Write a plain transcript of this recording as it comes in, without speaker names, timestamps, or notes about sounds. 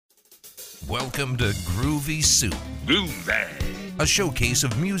Welcome to Groovy Soup. Groovy. A showcase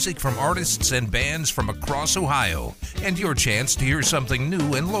of music from artists and bands from across Ohio, and your chance to hear something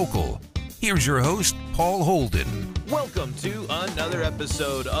new and local. Here's your host, Paul Holden. Welcome to another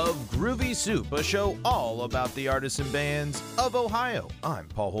episode of Groovy Soup, a show all about the artists and bands of Ohio. I'm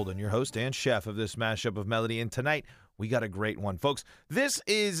Paul Holden, your host and chef of this mashup of melody, and tonight we got a great one, folks. This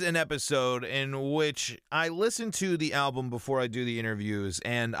is an episode in which I listen to the album before I do the interviews,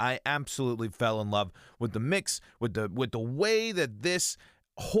 and I absolutely fell in love with the mix, with the way that this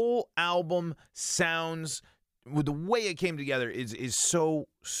whole album sounds. With the way it came together is so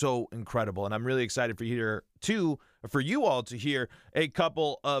incredible, and I'm really excited for you all to hear a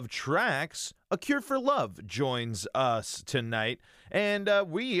couple of tracks. A Cure for Love joins us tonight, and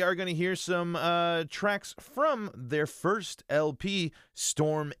we are going to hear some tracks from their first LP,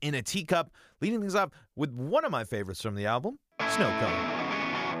 Storm in a Teacup, leading things off with one of my favorites from the album, Snow Cone.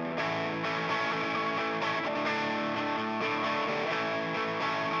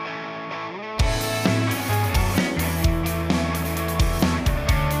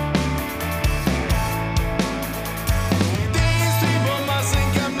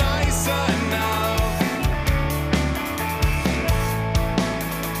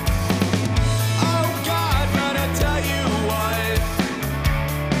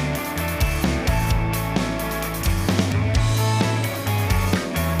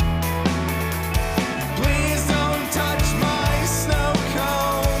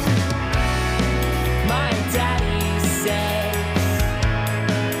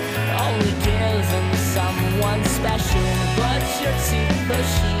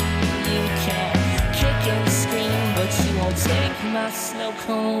 Take my snow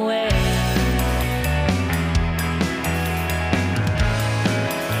cone away.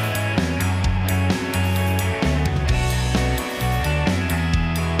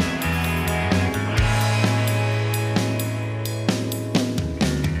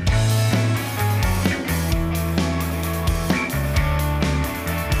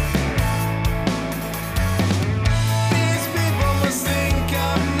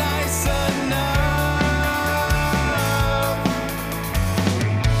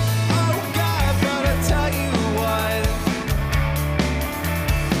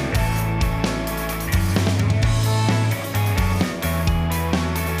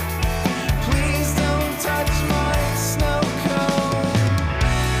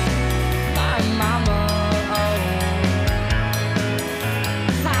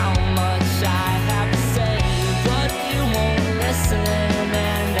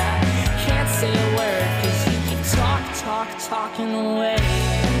 Talking away.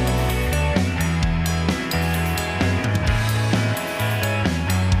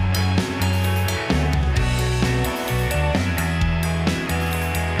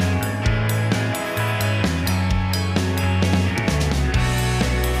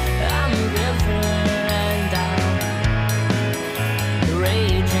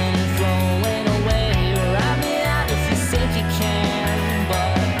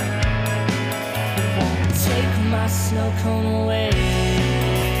 Snow cone away.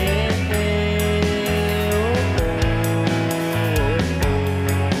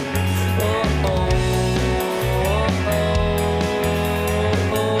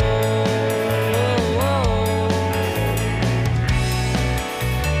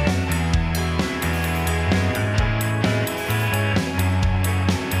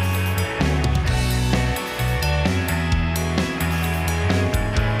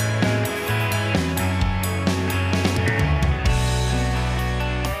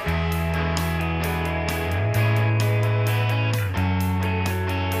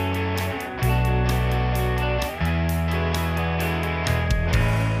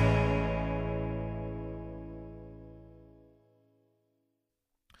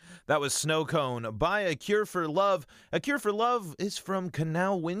 That was Snow Cone by A Cure for Love. A Cure for Love is from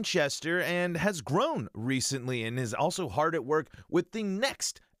Canal, Winchester, and has grown recently and is also hard at work with the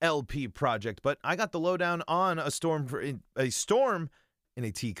next LP project. But I got the lowdown on a storm in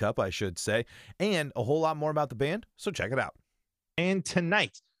a teacup, I should say, and a whole lot more about the band, so check it out. And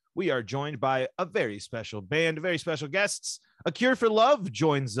tonight, we are joined by a very special band, very special guests. A Cure for Love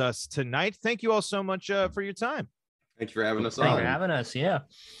joins us tonight. Thank you all so much for your time. Thank you for having us on. Thanks for having us, yeah.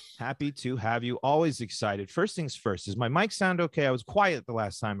 Happy to have you. Always excited. First things first, does my mic sound okay? I was quiet the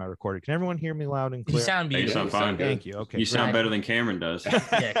last time I recorded. Can everyone hear me loud and clear? You sound beautiful. You sound fine. Thank you. Okay. You sound better than Cameron does.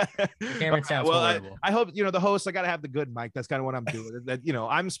 Yeah. Cameron sounds horrible. I hope, the host, I got to have the good mic. That's kind of what I'm doing. That,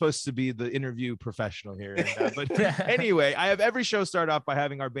 I'm supposed to be the interview professional here. But anyway, I have every show start off by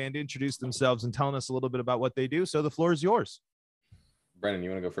having our band introduce themselves and telling us a little bit about what they do. So the floor is yours. Brennan, you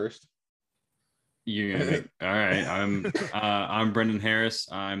want to go first? All right. I'm Brendan Harris.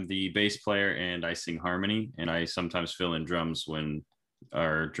 I'm the bass player and I sing harmony, and I sometimes fill in drums when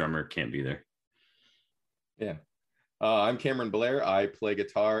our drummer can't be there. Yeah. I'm Cameron Blair. I play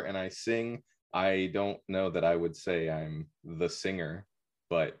guitar and I sing. I don't know that I would say I'm the singer,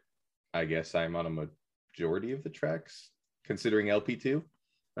 but I guess I'm on a majority of the tracks, considering LP2.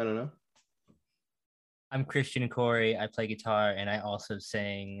 I don't know. I'm Christian Corey. I play guitar and I also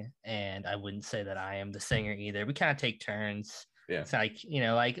sing, and I wouldn't say that I am the singer either. We kind of take turns. Yeah. It's like,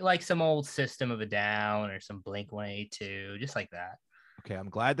 like some old System of a Down or some Blink-182, just like that. Okay, I'm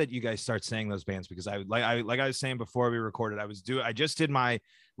glad that you guys start saying those bands, because I was saying before we recorded, I just did my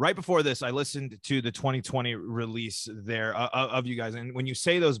right before this. I listened to the 2020 release there of you guys, and when you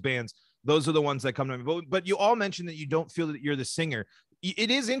say those bands, those are the ones that come to me. But you all mentioned that you don't feel that you're the singer. It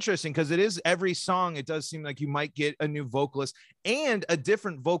is interesting because it is every song. It does seem like you might get a new vocalist and a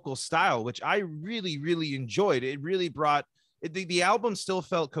different vocal style, which I really, really enjoyed. It really brought the album still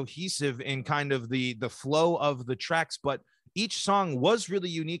felt cohesive in kind of the flow of the tracks, but each song was really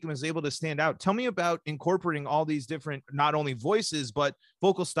unique and was able to stand out. Tell me about incorporating all these different, not only voices, but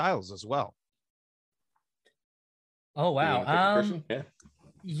vocal styles as well. Oh, wow. Yeah.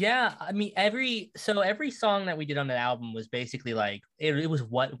 Yeah, I mean, every song that we did on the album was basically like it was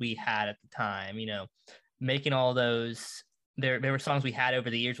what we had at the time, making all those. There were songs we had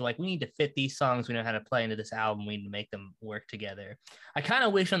over the years. We're like, we need to fit these songs we know how to play into this album. We need to make them work together. I kind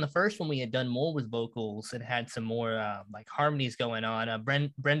of wish on the first one we had done more with vocals and had some more like harmonies going on.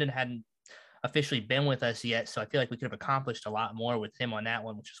 Brendan hadn't officially been with us yet, so I feel like we could have accomplished a lot more with him on that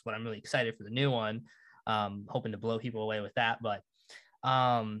one, which is what I'm really excited for the new one. Hoping to blow people away with that, but.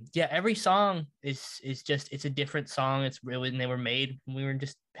 Yeah, every song is just, it's a different song. It's really, and they were made, we were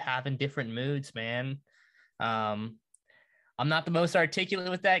just having different moods, man. I'm not the most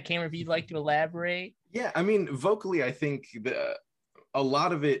articulate with that. Cameron, if you'd like to elaborate. Yeah, I mean, vocally, I think a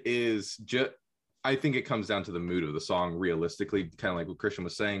lot of it is just, I think it comes down to the mood of the song, realistically, kind of like what Christian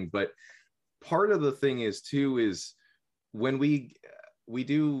was saying. But part of the thing is too, is when we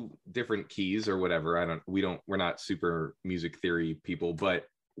do different keys or whatever. We're not super music theory people, but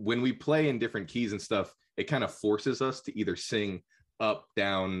when we play in different keys and stuff, it kind of forces us to either sing up,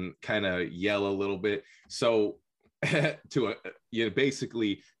 down, kind of yell a little bit. So to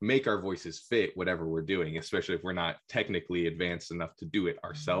basically make our voices fit whatever we're doing, especially if we're not technically advanced enough to do it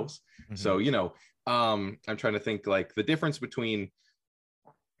ourselves. Mm-hmm. So, I'm trying to think like the difference between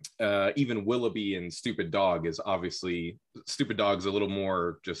even Willoughby and Stupid Dog is obviously Stupid Dog's a little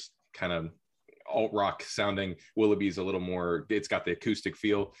more just kind of alt rock sounding. Willoughby's a little more, it's got the acoustic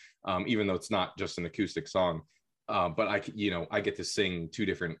feel, even though it's not just an acoustic song. But I get to sing two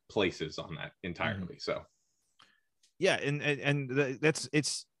different places on that entirely. Mm-hmm. So yeah, and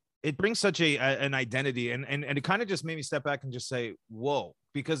it brings such an identity, and it kind of just made me step back and just say whoa,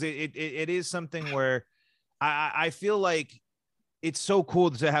 because it is something where I feel like it's so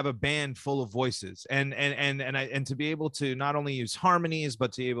cool to have a band full of voices and to be able to not only use harmonies,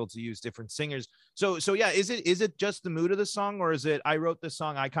 but to be able to use different singers. So yeah, is it just the mood of the song, or is it, I wrote this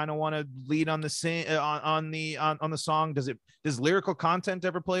song, I kind of want to lead on the on the song? Does lyrical content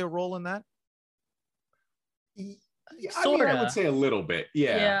ever play a role in that? Yeah, I would say a little bit.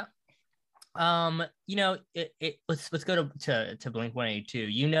 Yeah. Let's go to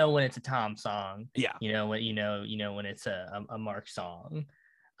Blink-182. When it's a Tom song. Yeah. When it's a Mark song.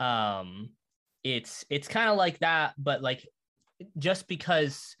 It's kind of like that, but like just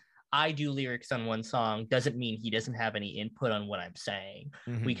because I do lyrics on one song doesn't mean he doesn't have any input on what I'm saying.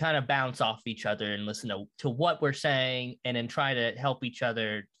 Mm-hmm. We kind of bounce off each other and listen to what we're saying, and then try to help each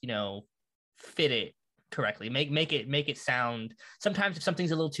other, fit it correctly, make it sound. Sometimes if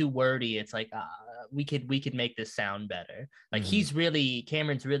something's a little too wordy, it's like we could make this sound better. Like mm-hmm.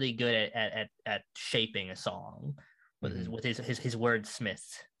 Cameron's really good at shaping a song with mm-hmm. his wordsmith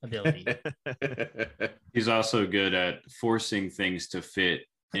ability. He's also good at forcing things to fit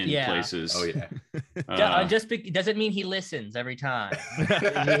in places. Oh yeah. Doesn't mean he listens every time.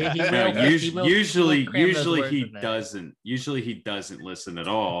 Usually he doesn't. Usually he doesn't listen at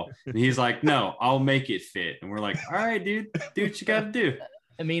all. And he's like, "No, I'll make it fit." And we're like, "All right, dude, do what you got to do."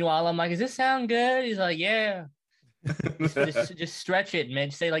 And meanwhile, I'm like, "Does this sound good?" He's like, "Yeah." just stretch it,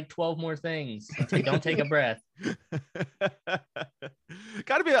 man. Say like 12 more things. Don't take a breath.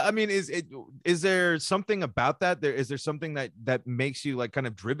 Gotta be. I mean, is there something about that? Is there something that makes you like kind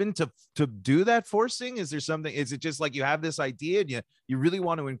of driven to do that forcing? Is there something? Is it just like you have this idea and you really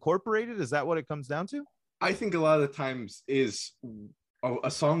want to incorporate it? Is that what it comes down to? I think a lot of the times is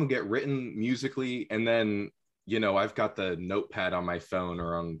a song will get written musically, and then I've got the notepad on my phone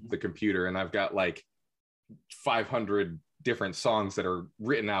or on the computer, and I've got like 500 different songs that are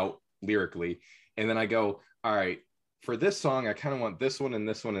written out lyrically. And then I go, all right, for this song, I kind of want this one and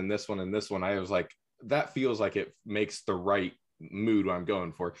this one and this one and this one. I was like, that feels like it makes the right mood I'm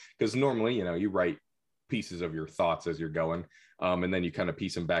going for. Because normally, you write pieces of your thoughts as you're going, and then you kind of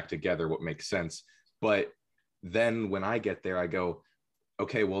piece them back together, what makes sense. But then when I get there, I go,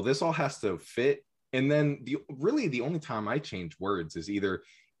 okay, well, this all has to fit. And then the only time I change words is either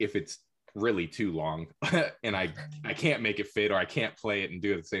if it's really too long and I can't make it fit, or I can't play it and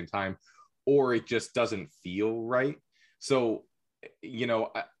do it at the same time, or it just doesn't feel right. So,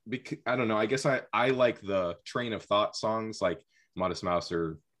 I don't know. I guess I like the train of thought songs like Modest Mouse,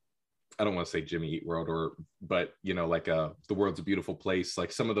 or I don't want to say Jimmy Eat World, but like The World's a Beautiful Place,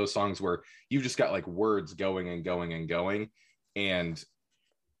 like some of those songs where you've just got like words going and going and going. And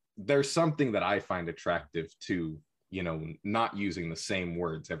there's something that I find attractive to, not using the same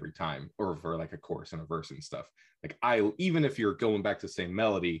words every time, or for like a chorus and a verse and stuff. Like even if you're going back to the same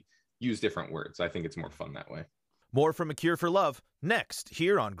melody, use different words. I think it's more fun that way. More from A Cure for Love next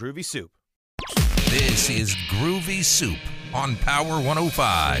here on Groovy Soup. This is Groovy Soup on Power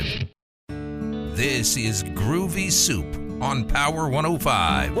 105. This is Groovy Soup on Power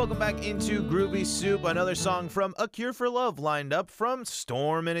 105. Welcome back into Groovy Soup. Another song from A Cure for Love lined up from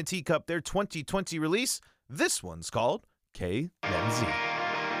Storm in a Teacup, their 2020 release. This one's called K-Len-Z.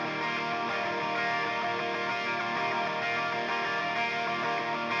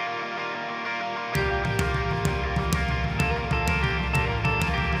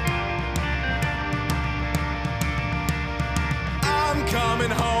 I'm coming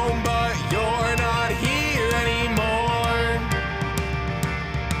home, but you're not here anymore.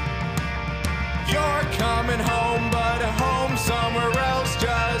 You're coming home, but home somewhere else,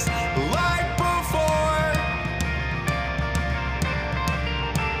 just like before.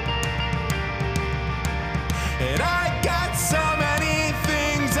 And I got so many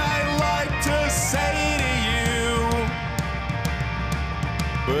things I'd like to say to you,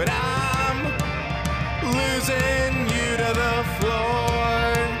 but I'm losing you to the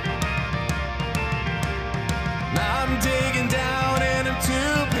floor. I'm digging down and I'm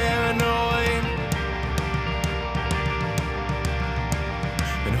too paranoid,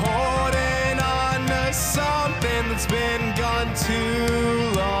 been holding on to something that's been gone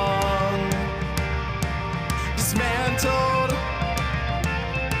too long. Dismantled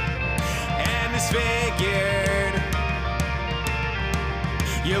and disfigured,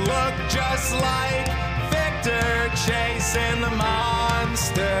 you look just like Victor chasing the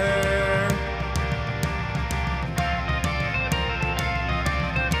monster.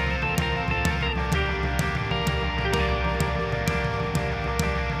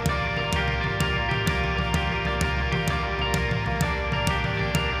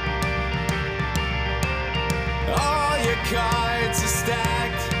 All your cards are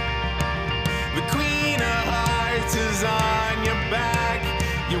stacked, the Queen of Hearts is on your back.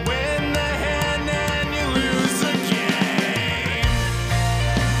 You win the hand and you lose the game.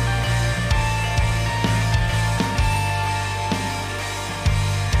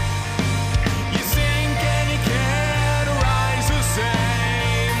 You sink and you can't rise the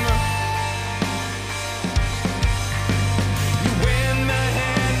same. You win the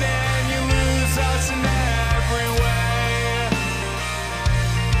hand and you lose us in every way.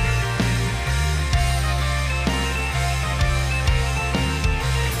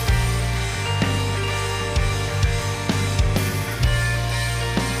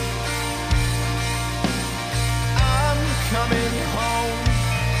 I'm coming home.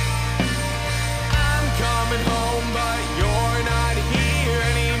 I'm coming home, but you're not here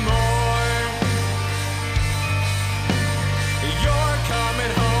anymore. You're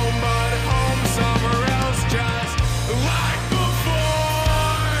coming home, but home somewhere else, just like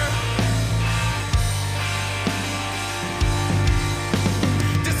before.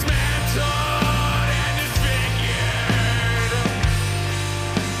 Dismantled and disfigured,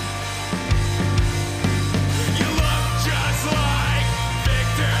 you look just like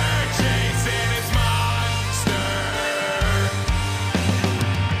Victor chasing his monster.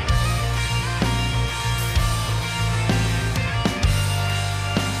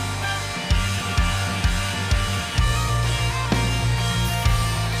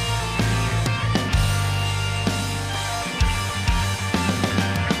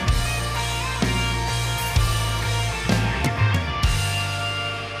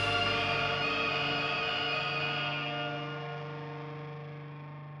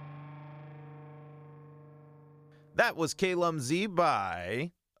 That was K-Len-Z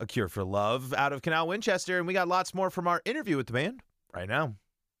by A Cure for Love out of Canal Winchester, and we got lots more from our interview with the band right now.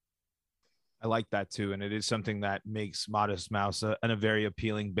 I like that too, and it is something that makes Modest Mouse a very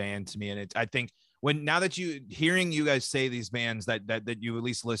appealing band to me. And I think now that hearing you guys say these bands that you at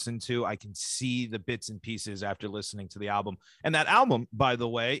least listen to, I can see the bits and pieces after listening to the album. And that album, by the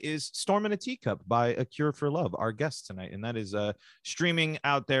way, is Storm in a Teacup by A Cure for Love, our guest tonight, and that is streaming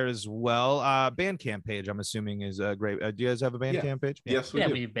out there as well. Bandcamp page, I'm assuming, is great. Do you guys have a Bandcamp page? Yes, we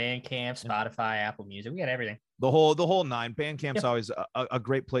do. We do Bandcamp, Spotify, Apple Music. We got everything. The whole nine. Bandcamp's always a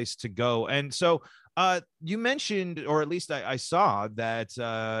great place to go. And so you mentioned, or at least I saw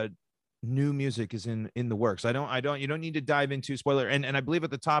that new music is in the works. You don't need to dive into spoiler. And I believe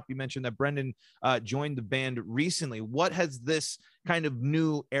at the top you mentioned that Brendan joined the band recently. What has this kind of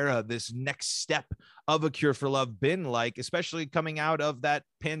new era, this next step of A Cure for Love been like, especially coming out of that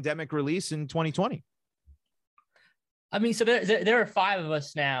pandemic release in 2020? I mean, so there are 5 of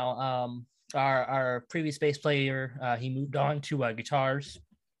us now. Our previous bass player, he moved on to guitars,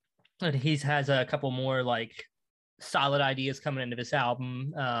 and he has a couple more like solid ideas coming into this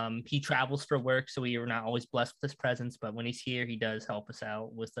album. He travels for work, so we are not always blessed with his presence, but when he's here, he does help us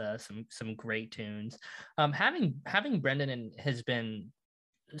out with some great tunes. Having Brendan has been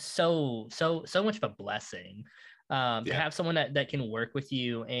so much of a blessing. To have someone that can work with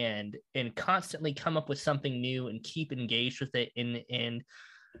you and constantly come up with something new and keep engaged with it, and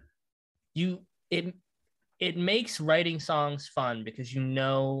it makes writing songs fun because you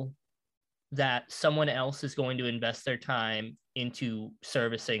know that someone else is going to invest their time into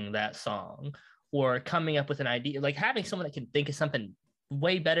servicing that song or coming up with an idea. Like having someone that can think of something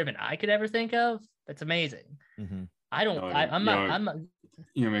way better than I could ever think of. That's amazing. Mm-hmm. I'm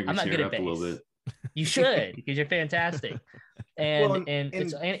not good at bass. You should, because you're fantastic. And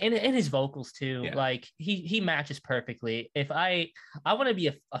his vocals too. Yeah. Like he matches perfectly. If I want to be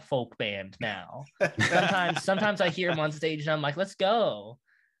a folk band now. Sometimes I hear him on stage and I'm like, let's go.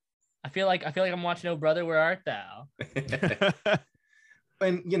 I feel like I'm watching Oh Brother, Where Art Thou?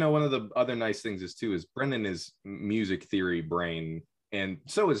 And one of the other nice things is Brendan is music theory brain, and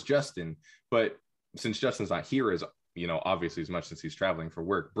so is Justin. But since Justin's not here as obviously as much since he's traveling for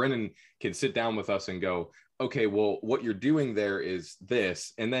work, Brendan can sit down with us and go, okay, well, what you're doing there is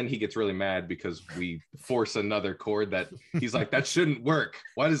this. And then he gets really mad because we force another chord that he's like, that shouldn't work.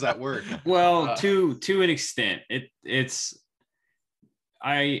 Why does that work? Well, to an extent,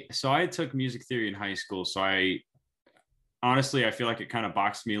 I took music theory in high school. So I feel like it kind of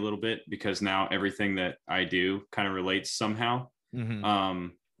boxed me a little bit because now everything that I do kind of relates somehow. Mm-hmm.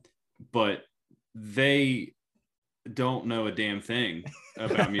 But they don't know a damn thing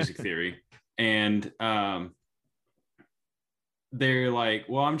about music theory. And they're like,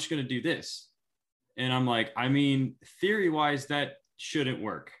 well, I'm just going to do this. And I'm like, I mean, theory wise, that shouldn't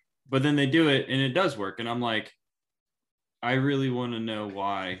work. But then they do it and it does work. And I'm like, I really want to know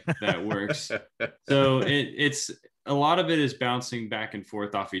why that works. So it's a lot of it is bouncing back and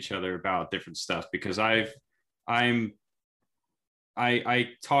forth off each other about different stuff, because I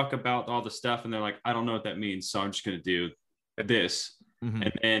talk about all the stuff and they're like, I don't know what that means. So I'm just going to do this. Mm-hmm.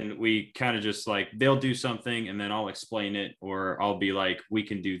 And then we kind of just like, they'll do something and then I'll explain it, or I'll be like, we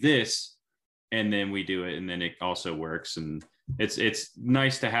can do this. And then we do it. And then it also works. And it's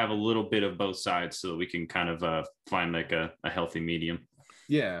nice to have a little bit of both sides so that we can kind of find like a healthy medium.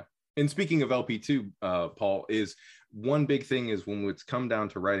 Yeah. And speaking of LP2, Paul, is one big thing is when it's come down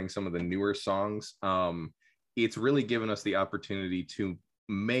to writing some of the newer songs, it's really given us the opportunity to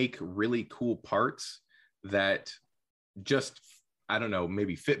make really cool parts that just, I don't know,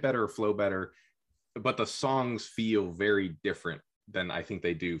 maybe fit better or flow better, but the songs feel very different than I think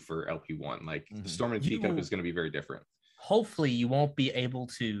they do for LP1. Like mm-hmm. Storm in a Teacup is going to be very different. Hopefully you won't be able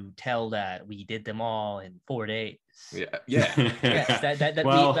to tell that we did them all in 4 days. Yeah. Yes,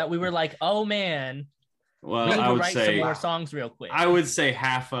 that we were like, oh man, well, we need I to would write say some more songs real quick. I would say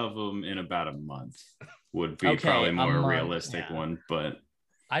half of them in about a month would be probably more realistic one, but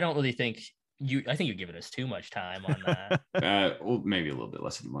I don't really think I think you're giving us too much time on that. Well, maybe a little bit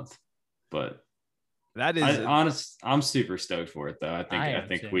less than a month, but that is I'm super stoked for it though.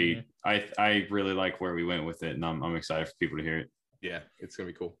 I really like where we went with it, and I'm excited for people to hear it. Yeah, it's gonna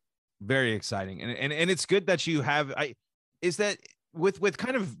be cool. Very exciting, and it's good that you have. Is that with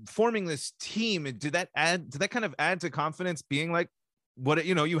kind of forming this team? Did that kind of add to confidence? Being like, what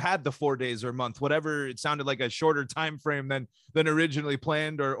you had the 4 days or a month, whatever. It sounded like a shorter time frame than originally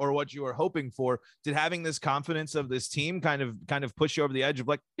planned, or what you were hoping for. Did having this confidence of this team kind of push you over the edge of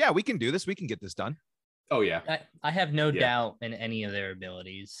like, yeah, we can do this, we can get this done? Oh yeah. I have no Yeah. doubt in any of their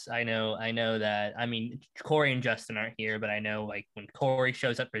abilities. I know that, I mean, Corey and Justin aren't here, but I know like when Corey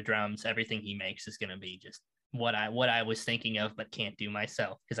shows up for drums, everything he makes is gonna be just what I was thinking of but can't do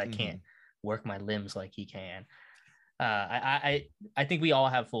myself because I can't work my limbs like he can. I think we all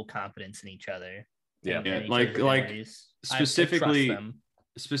have full confidence in each other. Yeah. Yeah, each like other's abilities. I trust them.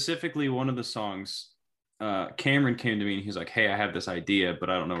 specifically one of the songs, Cameron came to me and he's like, hey, I have this idea, but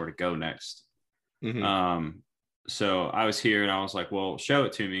I don't know where to go next. So I was here and I was like, well, show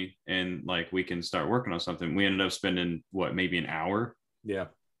it to me and like we can start working on something. We ended up spending maybe an hour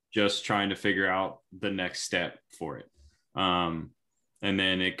just trying to figure out the next step for it. And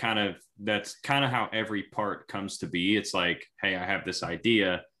then that's kind of how every part comes to be. It's like, hey, I have this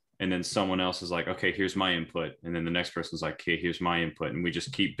idea, and then someone else is like, okay, here's my input, and then the next person's like, okay, here's my input, and we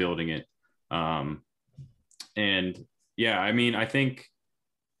just keep building it. And yeah, I mean, I think,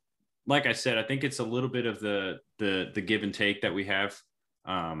 like I said, I think it's a little bit of the give and take that we have,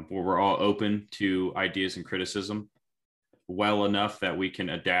 where we're all open to ideas and criticism well enough that we can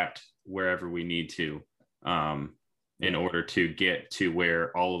adapt wherever we need to, in order to get to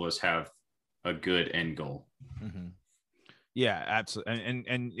where all of us have a good end goal. Yeah, absolutely.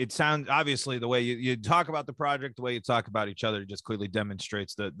 And it sounds, obviously the way you talk about the project, the way you talk about each other just clearly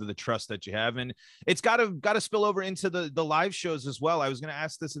demonstrates the trust that you have. And it's got to spill over into the live shows as well. I was going to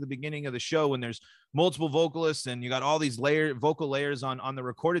ask this at the beginning of the show, when there's multiple vocalists and you got all these vocal layers on the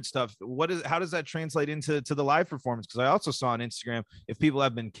recorded stuff. How does that translate into the live performance? Because I also saw on Instagram, if people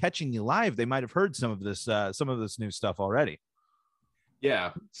have been catching you live, they might have heard some of this new stuff already.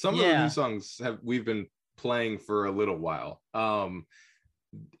 Yeah. Some of the new songs we've been playing for a little while.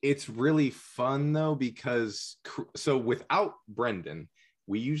 It's really fun though, because so without Brendan,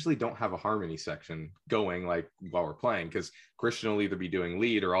 we usually don't have a harmony section going like while we're playing, because Christian will either be doing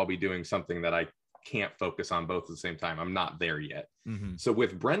lead or I'll be doing something that I can't focus on both at the same time. I'm not there yet. So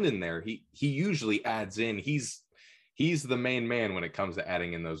with Brendan there, he usually adds in, he's the main man when it comes to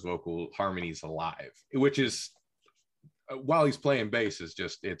adding in those vocal harmonies live, which is, while he's playing bass, is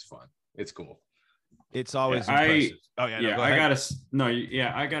just, it's fun. It's cool. It's always impressive. I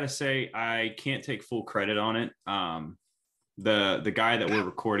gotta say, I can't take full credit on it. The guy that we're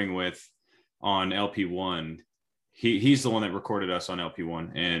recording with on LP1, he's the one that recorded us on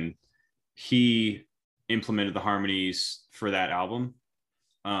LP1, and he implemented the harmonies for that album.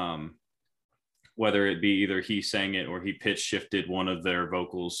 Whether it be either he sang it or he pitch shifted one of their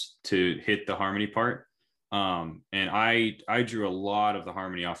vocals to hit the harmony part. And I drew a lot of the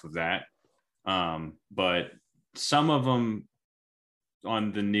harmony off of that. But some of them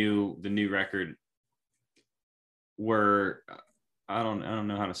on the new record were, I don't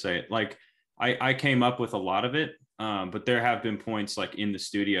know how to say it. Like I came up with a lot of it. But there have been points like in the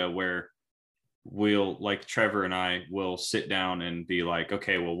studio where we'll, like Trevor and I will sit down and be like,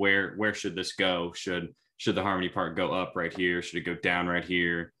 okay, well, where should this go? Should the harmony part go up right here? Should it go down right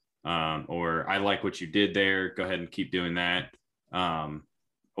here? Or I like what you did there. Go ahead and keep doing that.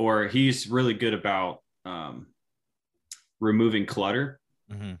 Or he's really good about removing clutter.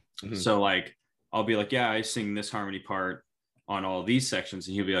 So like, I'll be like, yeah, I sing this harmony part on all these sections.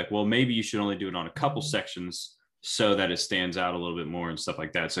 And he'll be like, well, maybe you should only do it on a couple sections so that it stands out a little bit more and stuff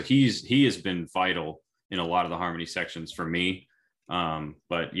like that. So he has been vital in a lot of the harmony sections for me.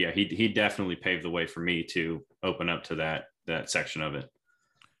 But yeah, he definitely paved the way for me to open up to that section of it.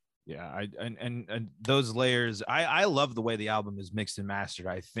 Yeah, and those layers, I love the way the album is mixed and mastered.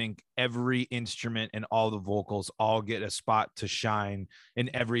 I think every instrument and all the vocals all get a spot to shine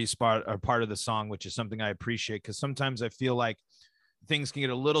in every spot or part of the song, which is something I appreciate, because sometimes I feel like things can get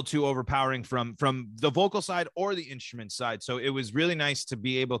a little too overpowering from the vocal side or the instrument side. So it was really nice to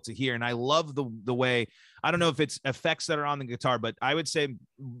be able to hear. And I love the way, I don't know if it's effects that are on the guitar, but I would say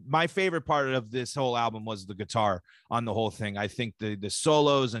my favorite part of this whole album was the guitar on the whole thing. I think the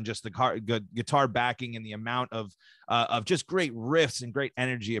solos and just the guitar backing and the amount of just great riffs and great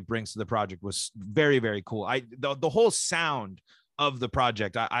energy it brings to the project was very, very cool. The whole sound of the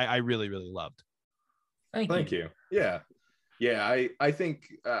project, I really, really loved. Thank you. Yeah, I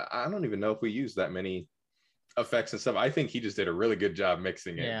think I don't even know if we used that many effects and stuff. I think he just did a really good job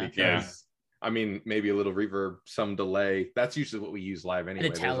mixing it because I mean, maybe a little reverb, some delay. That's usually what we use live anyway.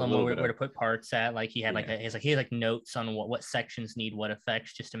 To tell him where to put parts at. Like he had he had like notes on what sections need what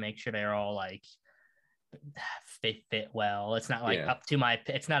effects, just to make sure they're all like fit well. It's not like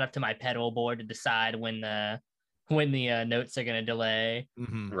it's not up to my pedal board to decide when the notes are going to delay.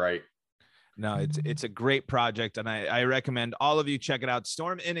 Right. No, it's a great project, and I recommend all of you check it out.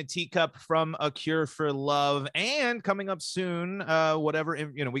 Storm in a Teacup from A Cure for Love, and coming up soon, whatever,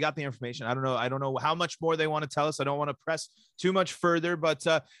 we got the information. I don't know how much more they want to tell us. I don't want to press too much further, but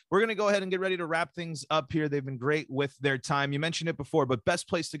we're going to go ahead and get ready to wrap things up here. They've been great with their time. You mentioned it before, but best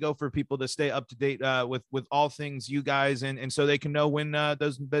place to go for people to stay up to date with all things you guys, and so they can know when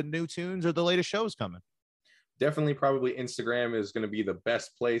the new tunes or the latest shows coming. Definitely, probably Instagram is going to be the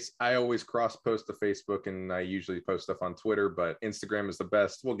best place. I always cross post to Facebook, and I usually post stuff on Twitter, but Instagram is the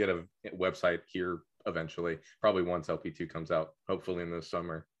best. We'll get a website here eventually, probably once LP2 comes out, hopefully in the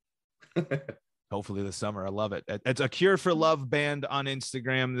summer. Hopefully this summer. I love it. It's A Cure for Love band on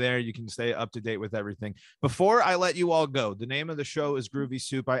Instagram. There you can stay up to date with everything. Before I let you all go, the name of the show is Groovy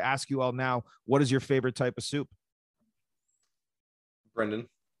Soup. I ask you all now, what is your favorite type of soup? Brendan,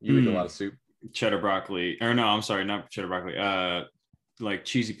 you eat a lot of soup. Cheddar broccoli, or no, I'm sorry, not cheddar broccoli. Like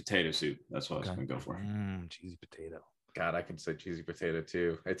cheesy potato soup. That's what I was gonna go for. Cheesy potato. God, I could say cheesy potato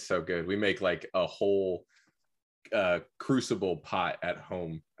too. It's so good. We make like a whole crucible pot at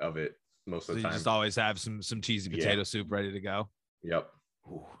home of it most of the time. You just always have some cheesy potato soup ready to go. Yep.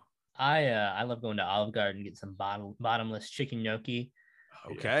 Ooh. I love going to Olive Garden and get some bottomless chicken gnocchi.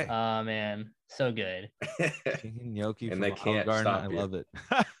 Okay. Oh man, so good. Chicken gnocchi, and they can't stop you. I love it.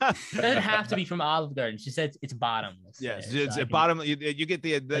 It doesn't have to be from Olive Garden. She said it's bottomless. Yes, there, it's so bottom. You get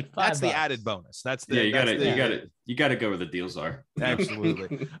that's the added bonus. That's the you gotta go where the deals are.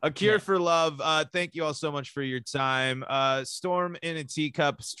 Absolutely. A Cure for Love. Thank you all so much for your time. Storm in a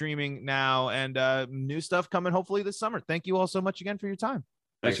Teacup streaming now, and new stuff coming hopefully this summer. Thank you all so much again for your time.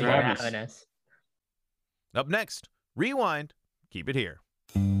 Thanks for having us. Up next, Rewind. Keep it here.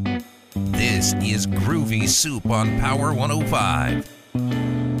 This is Groovy Soup on Power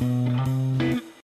 105.